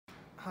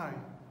Hi,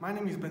 my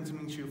name is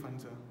Chiew,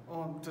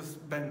 or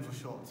just Ben for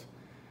short,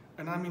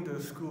 and I'm in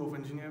the School of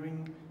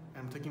Engineering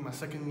and I'm taking my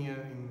second year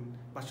in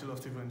Bachelor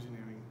of Civil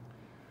Engineering.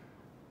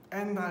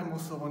 And I'm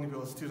also one of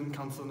your Student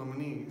Council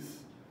nominees.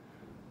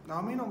 Now,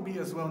 I may not be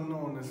as well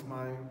known as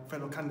my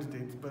fellow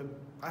candidates, but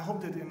I hope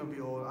that at the end of it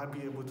all, I'll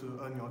be able to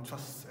earn your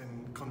trust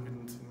and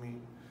confidence in me.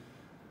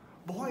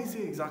 But what is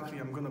it exactly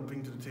I'm going to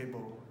bring to the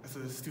table as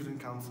a Student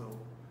Council?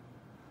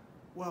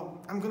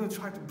 Well, I'm going to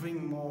try to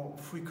bring more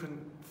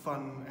frequent,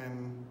 fun,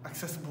 and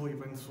accessible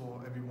events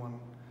for everyone,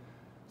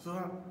 so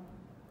that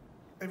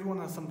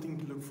everyone has something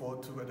to look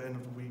forward to at the end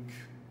of the week.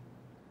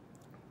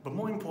 But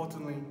more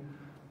importantly,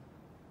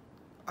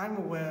 I'm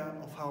aware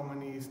of how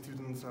many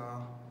students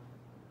are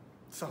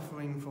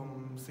suffering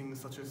from things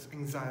such as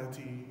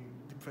anxiety,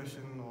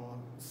 depression, or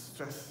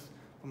stress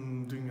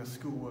from doing their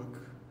schoolwork.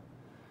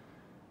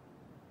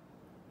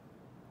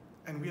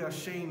 And we are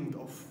ashamed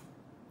of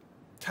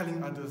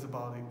telling others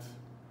about it,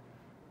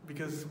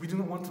 because we do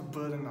not want to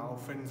burden our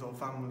friends or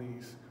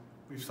families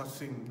with such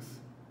things.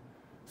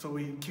 So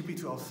we keep it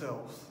to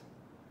ourselves.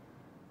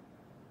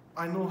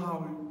 I know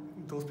how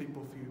those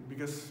people feel,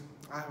 because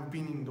I have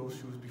been in those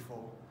shoes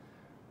before,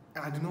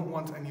 and I do not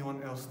want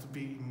anyone else to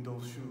be in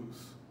those shoes.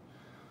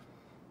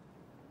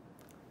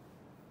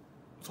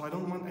 So I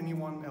don't want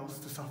anyone else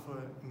to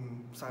suffer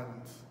in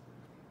silence.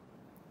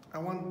 I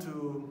want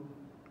to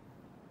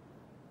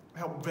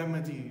help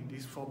remedy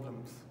these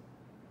problems,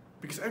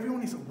 because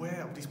everyone is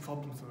aware of these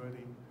problems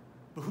already,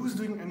 but who's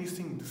doing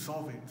anything to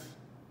solve it?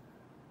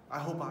 I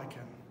hope I can.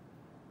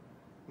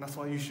 And that's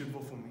why you should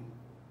vote for me.